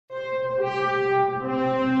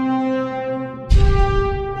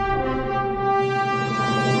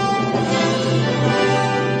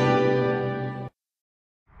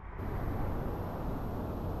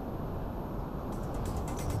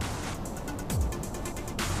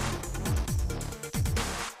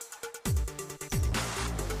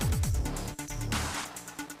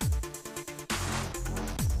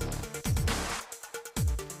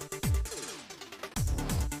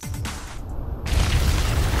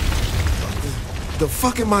The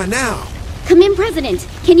fuck am I now? Come in, President.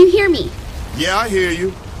 Can you hear me? Yeah, I hear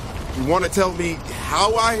you. You want to tell me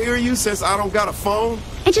how I hear you since I don't got a phone?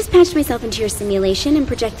 I just patched myself into your simulation and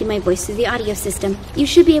projected my voice through the audio system. You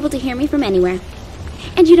should be able to hear me from anywhere.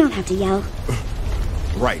 And you don't have to yell.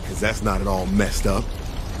 Right, because that's not at all messed up.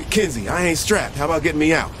 Kinsey, I ain't strapped. How about getting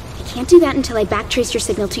me out? I can't do that until I backtrace your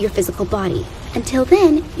signal to your physical body. Until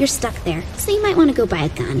then, you're stuck there. So you might want to go buy a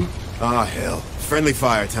gun. Ah, hell. Friendly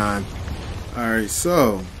fire time. Alright,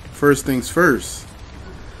 so, first things first.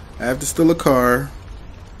 I have to steal a car.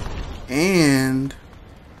 And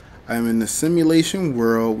I'm in the simulation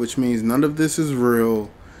world, which means none of this is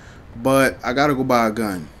real. But I gotta go buy a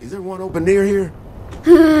gun. Is there one open near here?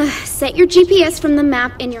 Set your GPS from the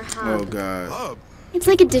map in your hub. Oh, God. Hub? It's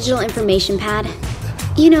like a digital information pad.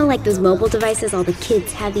 You know, like those mobile devices all the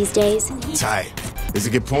kids have these days? Tight. Does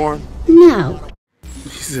it get porn? No. He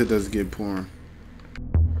said does get porn.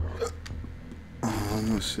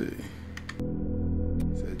 Let's see.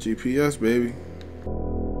 It's that GPS, baby.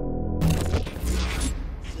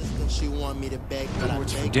 She want me to beg, but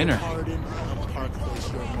What's for dinner?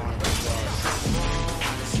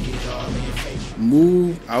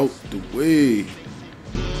 Move out the way.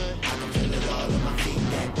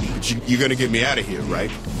 But you're gonna get me out of here,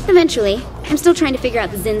 right? Eventually. I'm still trying to figure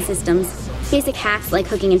out the Zin systems. Basic hacks like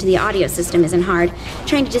hooking into the audio system isn't hard.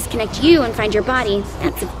 Trying to disconnect you and find your body,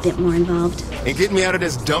 that's a bit more involved. And getting me out of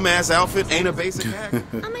this dumbass outfit ain't a basic hack?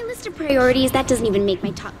 On my list of priorities, that doesn't even make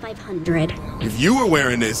my top 500. If you were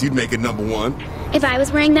wearing this, you'd make it #1. If I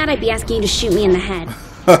was wearing that, I'd be asking you to shoot me in the head.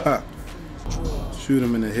 Shoot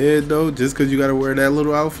him in the head, though, just because you got to wear that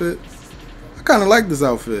little outfit? I kind of like this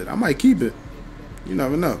outfit. I might keep it. You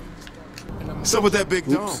never know. What's up with that big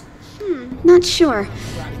dome? Not sure.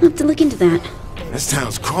 I'll have to look into that. This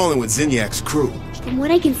town's crawling with Zinniac's crew. From what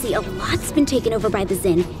I can see, a lot's been taken over by the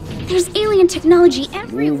Zin. There's alien technology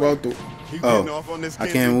everywhere. Move out the... You getting off on this, I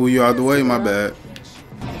Kinsey? can't move you out the way, my bad.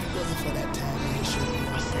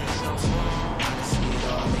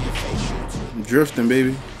 I'm drifting,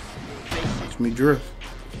 baby. Watch me drift.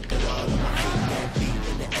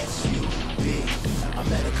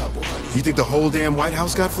 You think the whole damn White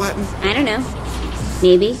House got flattened? I don't know.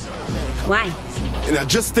 Maybe. Why? And I'm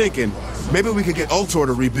just thinking, maybe we could get Ultor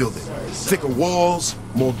to rebuild it. Thicker walls,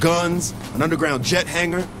 more guns, an underground jet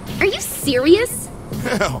hangar. Are you serious?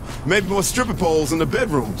 Hell, maybe more stripper poles in the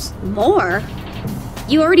bedrooms. More?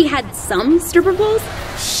 You already had some stripper poles?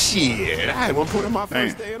 Shit, I had one put in my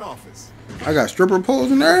first Damn. day in office. I got stripper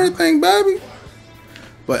poles and everything, baby.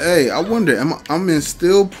 But hey, I wonder, I'm in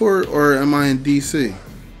Steelport or am I in DC?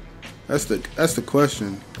 That's the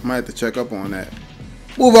question. I might have to check up on that.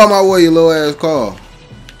 Move out my way, you little ass car.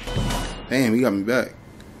 Damn, he got me back.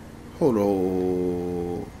 Hold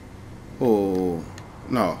on. Oh,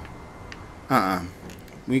 no.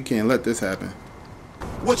 We can't let this happen.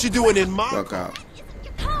 What you doing in my Fuck out.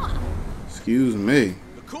 Excuse me.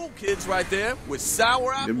 The cool kids right there with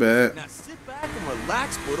sour apples. You're bad. Now sit back and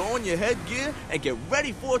relax, put on your headgear, and get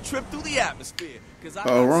ready for a trip through the atmosphere. Cause I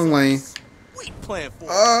got Wrong lane. sweet plan for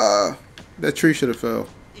you. That tree should have fell.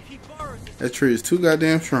 If he borrows this That tree is too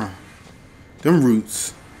goddamn strong. Them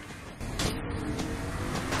roots.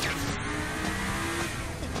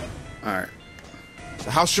 Alright.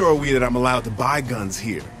 How sure are we that I'm allowed to buy guns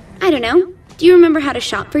here? I don't know. Do you remember how to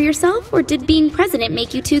shop for yourself, or did being president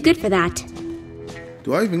make you too good for that?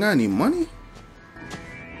 Do I even got any money?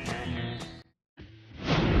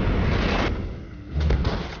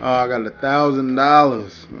 Oh, I got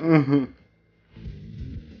 $1,000.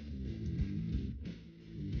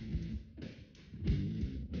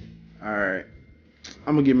 Alright.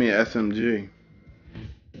 I'm gonna give me an SMG.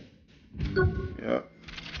 Yep.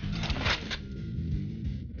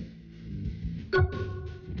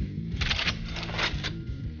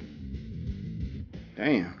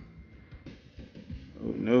 Damn.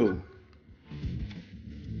 Oh no.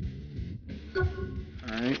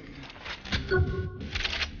 Alright.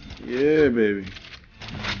 Yeah, baby.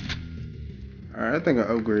 Alright, I think I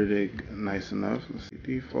upgraded it nice enough. Let's see.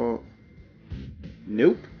 Default.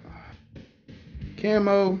 Nope.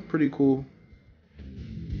 Camo, pretty cool.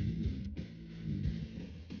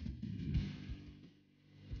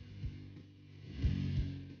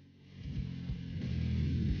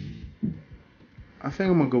 I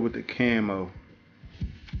think I'm gonna go with the camo.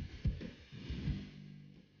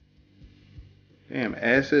 Damn,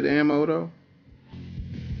 acid ammo though.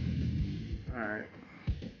 Alright.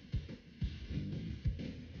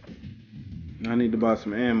 I need to buy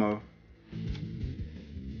some ammo.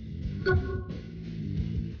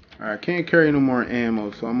 Alright, can't carry no more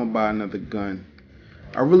ammo, so I'm gonna buy another gun.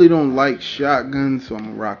 I really don't like shotguns, so I'm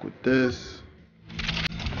gonna rock with this.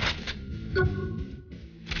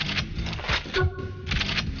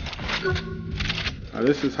 Now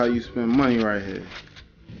this is how you spend money right here.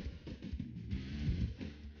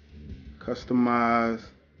 Customize.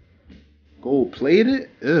 Gold plated?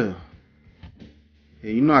 Ugh.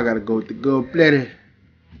 Yeah, you know I gotta go with the gold plated.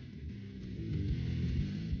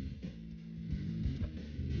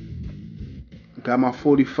 Got my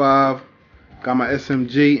 45, got my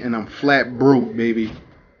SMG, and I'm flat broke, baby.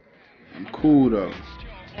 I'm cool though.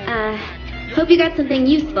 Hope you got something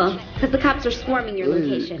useful, because the cops are swarming your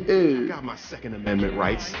location. I got my Second Amendment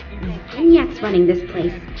rights. Maniac's running this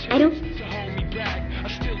place. I don't...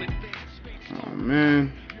 Oh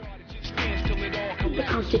man. think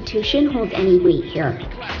the Constitution holds any weight here.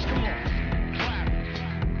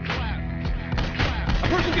 A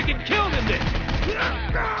person could get killed in this.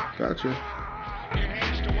 Gotcha.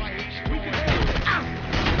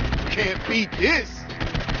 Can't beat this.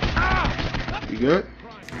 You good?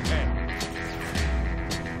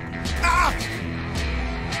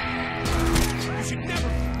 You should never.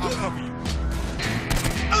 I'll cover you.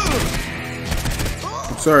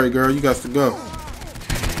 I'm sorry, girl. You got to go.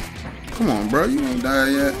 Come on, bro. You ain't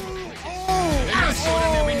died yet.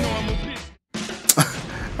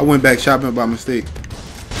 I went back shopping by mistake.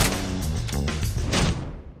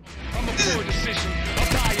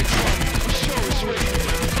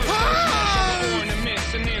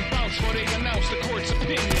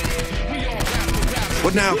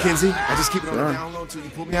 What now, Kinsey? I just keep it on the down low until you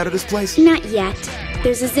pull me out of this place? Not yet.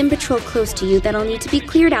 There's a Zim patrol close to you that'll need to be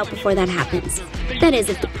cleared out before that happens. That is,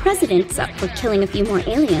 if the president's up for killing a few more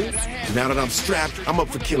aliens. Now that I'm strapped, I'm up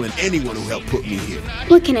for killing anyone who helped put me here.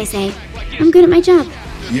 What can I say? I'm good at my job.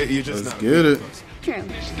 You're just Let's not get it. True.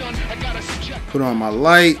 Put on my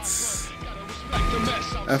lights.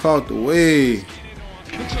 F out the way.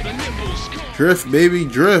 Drift, baby,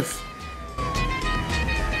 drift.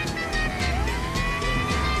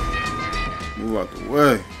 Move out the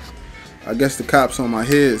way. I guess the cop's on my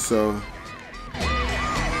head, so.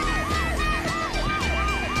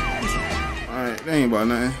 Alright, that ain't about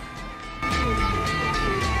nothing.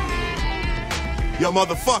 Yo,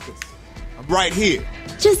 motherfuckers. I'm right here.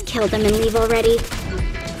 Just kill them and leave already.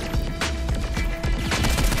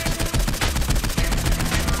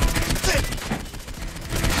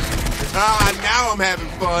 Now I'm having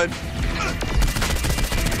fun.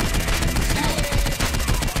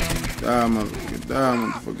 Die, motherfucker, die,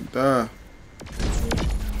 motherfucker, die.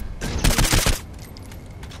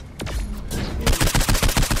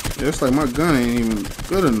 Yeah, it's like my gun ain't even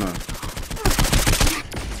good enough.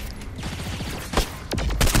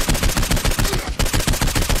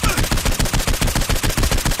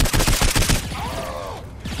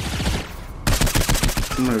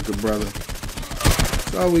 America, brother.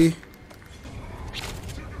 Sorry.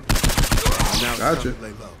 Gotcha.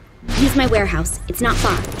 Use my warehouse. It's not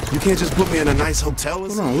far. You can't just put me in a nice hotel or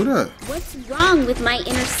Hold something? on, who that? What's wrong with my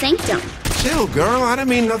inner sanctum? Chill, girl. I didn't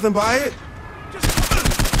mean nothing by it.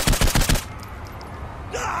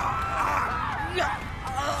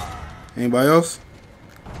 Anybody else?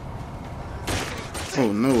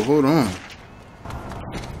 Oh no, hold on.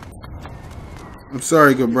 I'm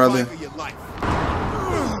sorry, good brother.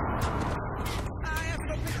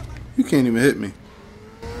 You can't even hit me.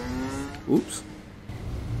 Oops.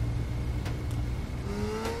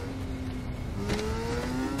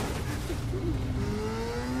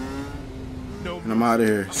 And I'm out of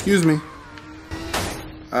here. Excuse me.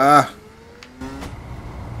 Ah.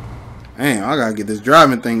 Damn, I gotta get this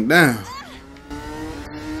driving thing down.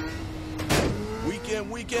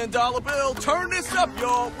 Weekend dollar bill. Turn this up,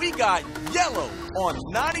 y'all. We got yellow on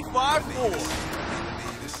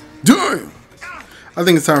 95.4. Damn. I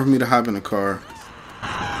think it's time for me to hop in the car.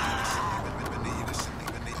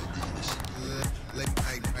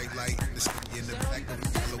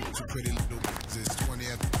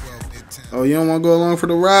 Oh, you don't want to go along for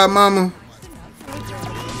the ride, mama?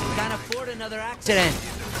 Can't afford another accident.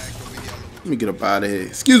 Let me get up out of here.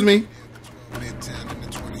 Excuse me.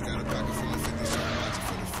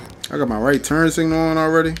 I got my right turn signal on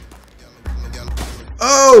already.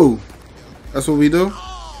 Oh! That's what we do?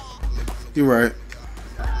 You're right.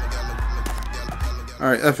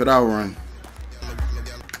 Alright, F it, I'll run.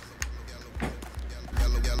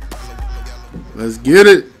 Let's get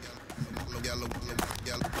it.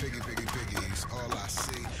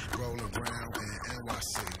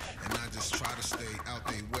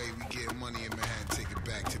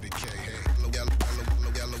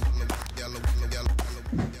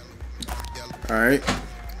 Alright.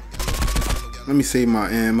 Let me save my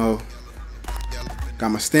ammo.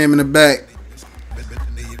 Got my stamina back.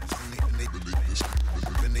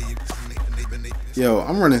 Yo,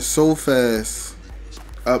 I'm running so fast.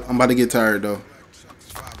 Up, I'm about to get tired though.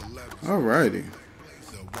 Alrighty.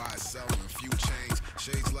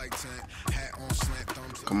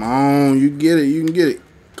 Come on, you get it, you can get it.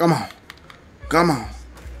 Come on. Come on.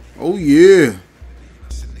 Oh yeah.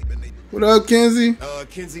 What up, Kenzie?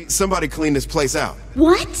 Kenzie, somebody clean this place out.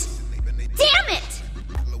 What? Damn it!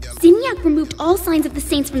 Zinyak removed all signs of the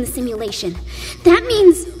Saints from the simulation. That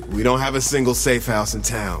means... We don't have a single safe house in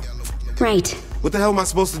town. Right. What the hell am I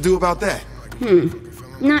supposed to do about that?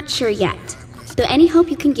 Not sure yet. Though any help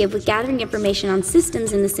you can give with gathering information on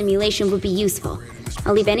systems in the simulation would be useful.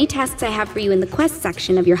 I'll leave any tasks I have for you in the quest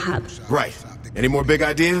section of your hub. Right. Any more big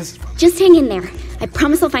ideas? Just hang in there. I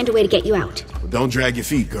promise I'll find a way to get you out. Well, don't drag your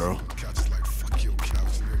feet, girl.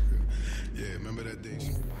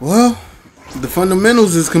 Well, the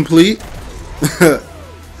fundamentals is complete.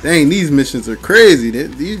 Dang, these missions are crazy.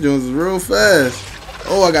 These joints is real fast.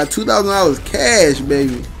 Oh, I got $2,000 cash,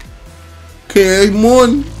 baby. Cash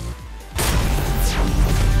money.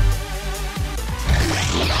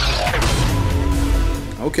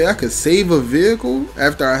 Okay, I could save a vehicle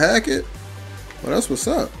after I hack it. Well, that's what's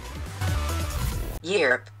up.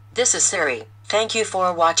 Yerp, this is Siri. Thank you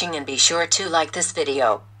for watching and be sure to like this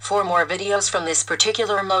video. For more videos from this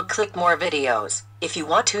particular mode, click more videos. If you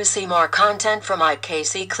want to see more content from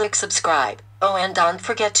IKC, click subscribe. Oh, and don't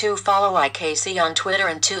forget to follow IKC on Twitter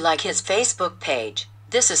and to like his Facebook page.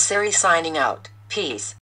 This is Siri signing out.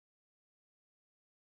 Peace.